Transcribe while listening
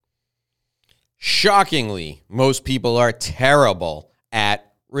Shockingly, most people are terrible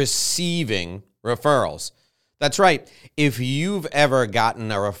at receiving referrals. That's right. If you've ever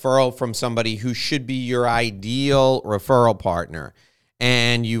gotten a referral from somebody who should be your ideal referral partner,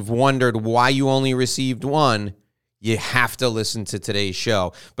 and you've wondered why you only received one, you have to listen to today's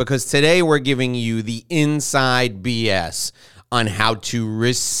show, because today we're giving you the inside BS on how to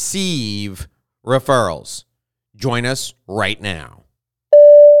receive referrals. Join us right now.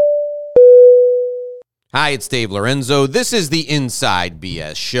 Hi, it's Dave Lorenzo. This is the Inside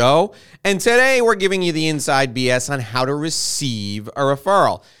BS Show, and today we're giving you the Inside BS on how to receive a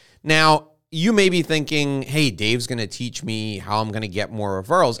referral. Now, you may be thinking, hey, Dave's going to teach me how I'm going to get more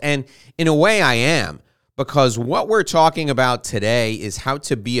referrals, and in a way I am, because what we're talking about today is how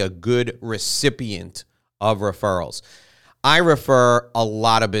to be a good recipient of referrals. I refer a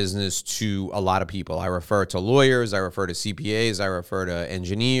lot of business to a lot of people. I refer to lawyers, I refer to CPAs, I refer to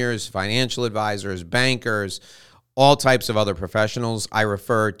engineers, financial advisors, bankers, all types of other professionals. I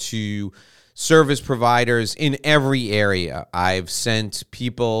refer to service providers in every area. I've sent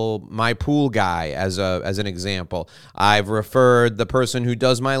people, my pool guy as an example. I've referred the person who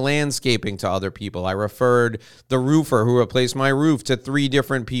does my landscaping to other people. I referred the roofer who replaced my roof to 3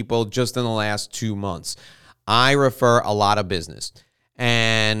 different people just in the last 2 months. I refer a lot of business.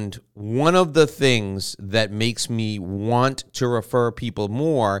 And one of the things that makes me want to refer people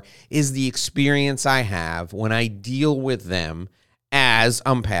more is the experience I have when I deal with them as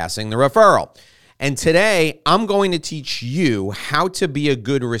I'm passing the referral. And today, I'm going to teach you how to be a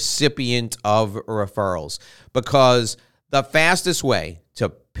good recipient of referrals, because the fastest way to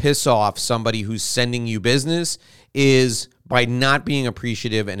piss off somebody who's sending you business is by not being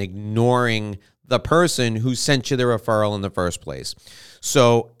appreciative and ignoring the person who sent you the referral in the first place.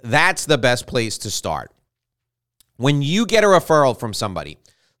 So that's the best place to start. When you get a referral from somebody,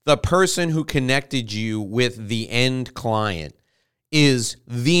 the person who connected you with the end client is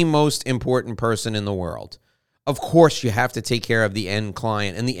the most important person in the world. Of course, you have to take care of the end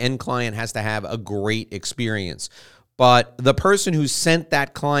client, and the end client has to have a great experience. But the person who sent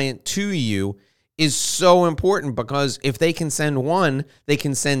that client to you is so important, because if they can send 1, they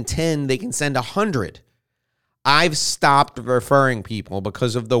can send 10, they can send 100. I've stopped referring people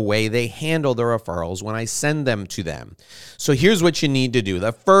because of the way they handle the referrals when I send them to them. So here's what you need to do.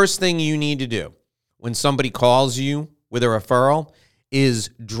 The first thing you need to do when somebody calls you with a referral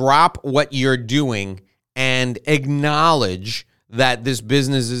is drop what you're doing and acknowledge that this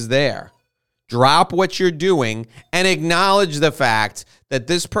business is there. Drop what you're doing and acknowledge the fact that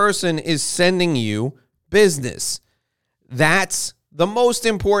this person is sending you business. That's the most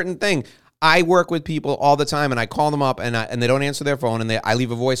important thing. I work with people all the time, and I call them up, and they don't answer their phone, and I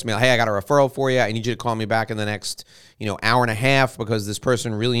leave a voicemail. Hey, I got a referral for you. I need you to call me back in the next hour and a half, because this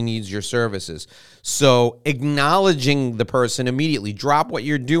person really needs your services. So acknowledging the person immediately, drop what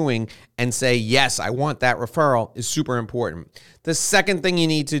you're doing and say, yes, I want that referral, is super important. The second thing you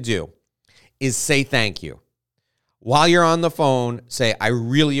need to do is say thank you. While you're on the phone, say, I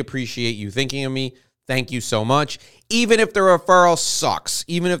really appreciate you thinking of me. Thank you so much. Even if the referral sucks,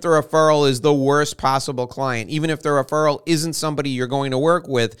 even if the referral is the worst possible client, even if the referral isn't somebody you're going to work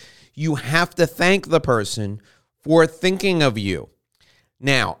with, you have to thank the person for thinking of you.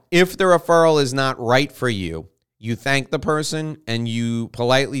 Now, if the referral is not right for you, you thank the person and you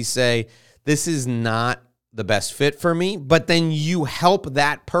politely say, this is not the best fit for me, but then you help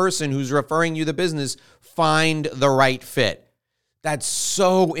that person who's referring you the business find the right fit. That's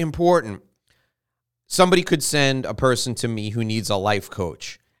so important. Somebody could send a person to me who needs a life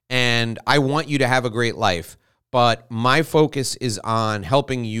coach, and I want you to have a great life, but my focus is on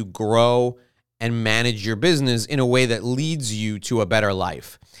helping you grow and manage your business in a way that leads you to a better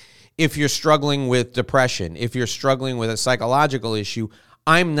life. If you're struggling with depression, if you're struggling with a psychological issue,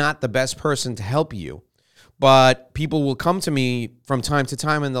 I'm not the best person to help you. But people will come to me from time to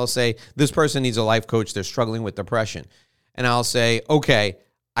time and they'll say, this person needs a life coach, they're struggling with depression. And I'll say, okay,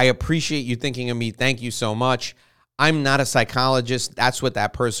 I appreciate you thinking of me. Thank you so much. I'm not a psychologist. That's what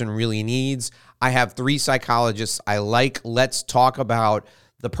that person really needs. I have 3 psychologists I like. Let's talk about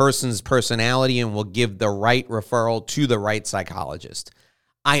the person's personality and we'll give the right referral to the right psychologist.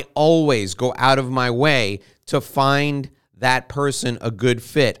 I always go out of my way to find that person a good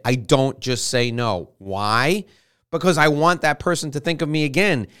fit. I don't just say no. Why? Because I want that person to think of me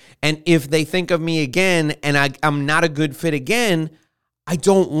again. And if they think of me again and I'm not a good fit again, I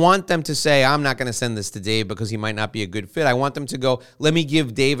don't want them to say, I'm not going to send this to Dave because he might not be a good fit. I want them to go, let me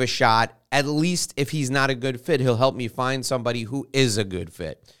give Dave a shot. At least if he's not a good fit, he'll help me find somebody who is a good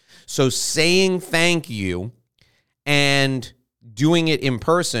fit. So saying thank you and doing it in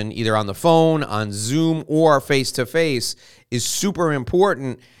person, either on the phone, on Zoom, or face-to-face, is super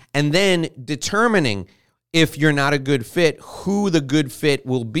important. And then determining if you're not a good fit, who the good fit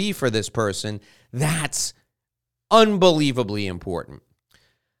will be for this person, that's unbelievably important.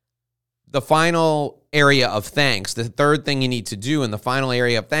 The final area of thanks, the third thing you need to do in the final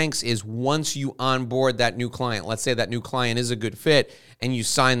area of thanks is once you onboard that new client, let's say that new client is a good fit and you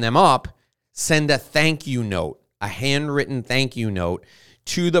sign them up, send a thank you note, a handwritten thank you note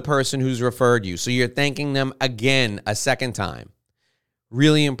to the person who's referred you. So you're thanking them again a second time.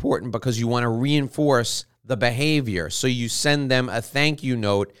 Really important because you want to reinforce the behavior. So you send them a thank you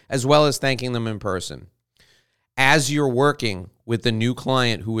note as well as thanking them in person. As you're working with the new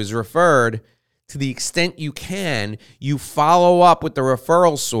client who is referred, to the extent you can, you follow up with the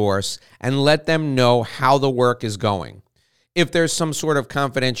referral source and let them know how the work is going. If there's some sort of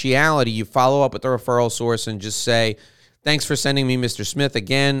confidentiality, you follow up with the referral source and just say, thanks for sending me Mr. Smith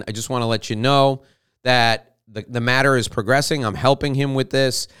again. I just want to let you know that the matter is progressing. I'm helping him with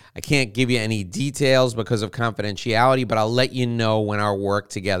this. I can't give you any details because of confidentiality, but I'll let you know when our work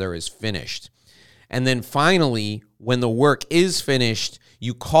together is finished. And then finally, when the work is finished,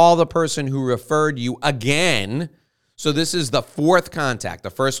 you call the person who referred you again. So this is the fourth contact. The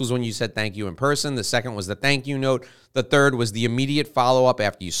first was when you said thank you in person. The second was the thank you note. The third was the immediate follow-up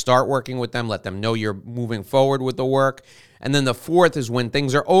after you start working with them. Let them know you're moving forward with the work. And then the fourth is when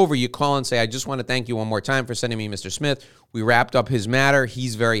things are over, you call and say, I just want to thank you one more time for sending me Mr. Smith. We wrapped up his matter.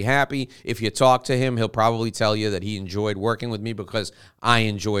 He's very happy. If you talk to him, he'll probably tell you that he enjoyed working with me because I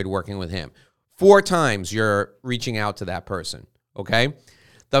enjoyed working with him. 4 times you're reaching out to that person, okay?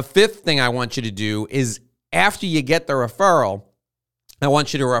 The fifth thing I want you to do is after you get the referral, I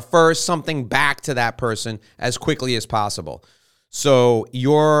want you to refer something back to that person as quickly as possible. So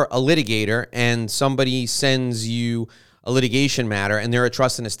you're a litigator and somebody sends you a litigation matter and they're a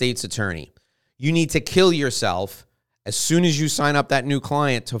trust and estates attorney. You need to kill yourself as soon as you sign up that new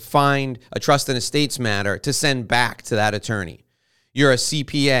client to find a trust and estates matter to send back to that attorney. You're a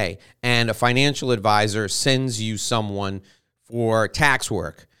CPA and a financial advisor sends you someone for tax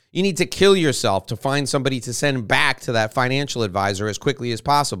work. You need to kill yourself to find somebody to send back to that financial advisor as quickly as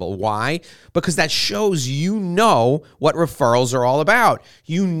possible. Why? Because that shows you know what referrals are all about.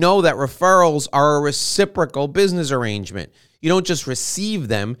 You know that referrals are a reciprocal business arrangement. You don't just receive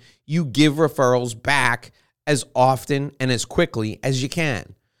them, you give referrals back as often and as quickly as you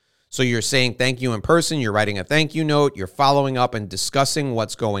can. So you're saying thank you in person, you're writing a thank you note, you're following up and discussing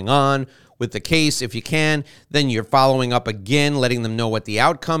what's going on with the case if you can, then you're following up again, letting them know what the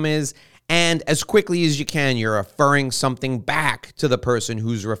outcome is, and as quickly as you can, you're referring something back to the person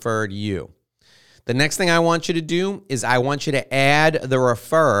who's referred you. The next thing I want you to do is I want you to add the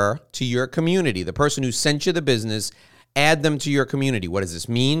referrer to your community, the person who sent you the business. Add them to your community. What does this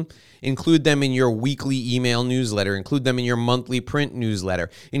mean? Include them in your weekly email newsletter. Include them in your monthly print newsletter.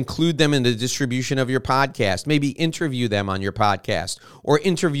 Include them in the distribution of your podcast. Maybe interview them on your podcast or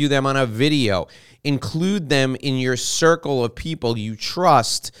interview them on a video. Include them in your circle of people you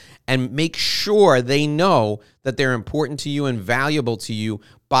trust and make sure they know that they're important to you and valuable to you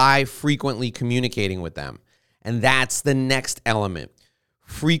by frequently communicating with them. And that's the next element,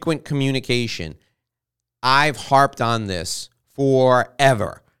 frequent communication. I've harped on this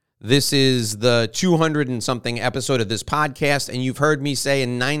forever. This is the 200 and something episode of this podcast, and you've heard me say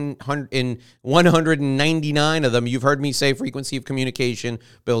in 199 of them, you've heard me say frequency of communication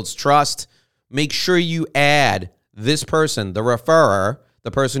builds trust. Make sure you add this person, the referrer, the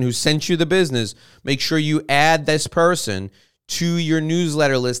person who sent you the business. Make sure you add this person to your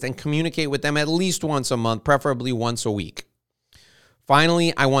newsletter list and communicate with them at least once a month, preferably once a week.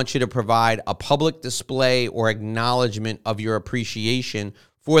 Finally, I want you to provide a public display or acknowledgement of your appreciation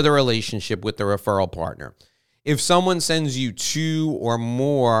for the relationship with the referral partner. If someone sends you 2 or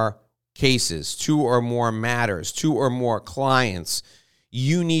more cases, 2 or more matters, 2 or more clients,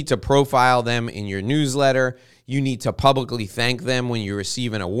 you need to profile them in your newsletter. You need to publicly thank them when you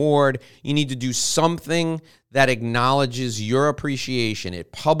receive an award. You need to do something that acknowledges your appreciation.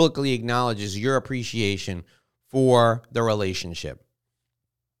 It publicly acknowledges your appreciation for the relationship.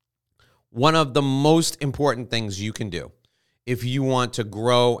 One of the most important things you can do if you want to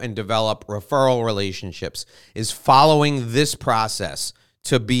grow and develop referral relationships is following this process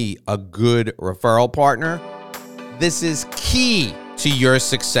to be a good referral partner. This is key to your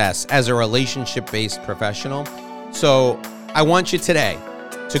success as a relationship-based professional. So I want you today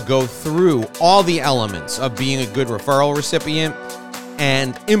to go through all the elements of being a good referral recipient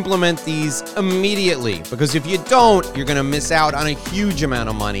and implement these immediately, because if you don't, you're going to miss out on a huge amount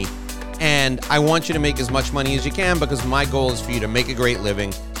of money And I want you to make as much money as you can because my goal is for you to make a great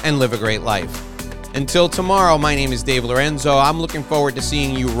living and live a great life. Until tomorrow, my name is Dave Lorenzo. I'm looking forward to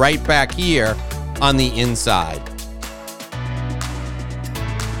seeing you right back here on The Inside.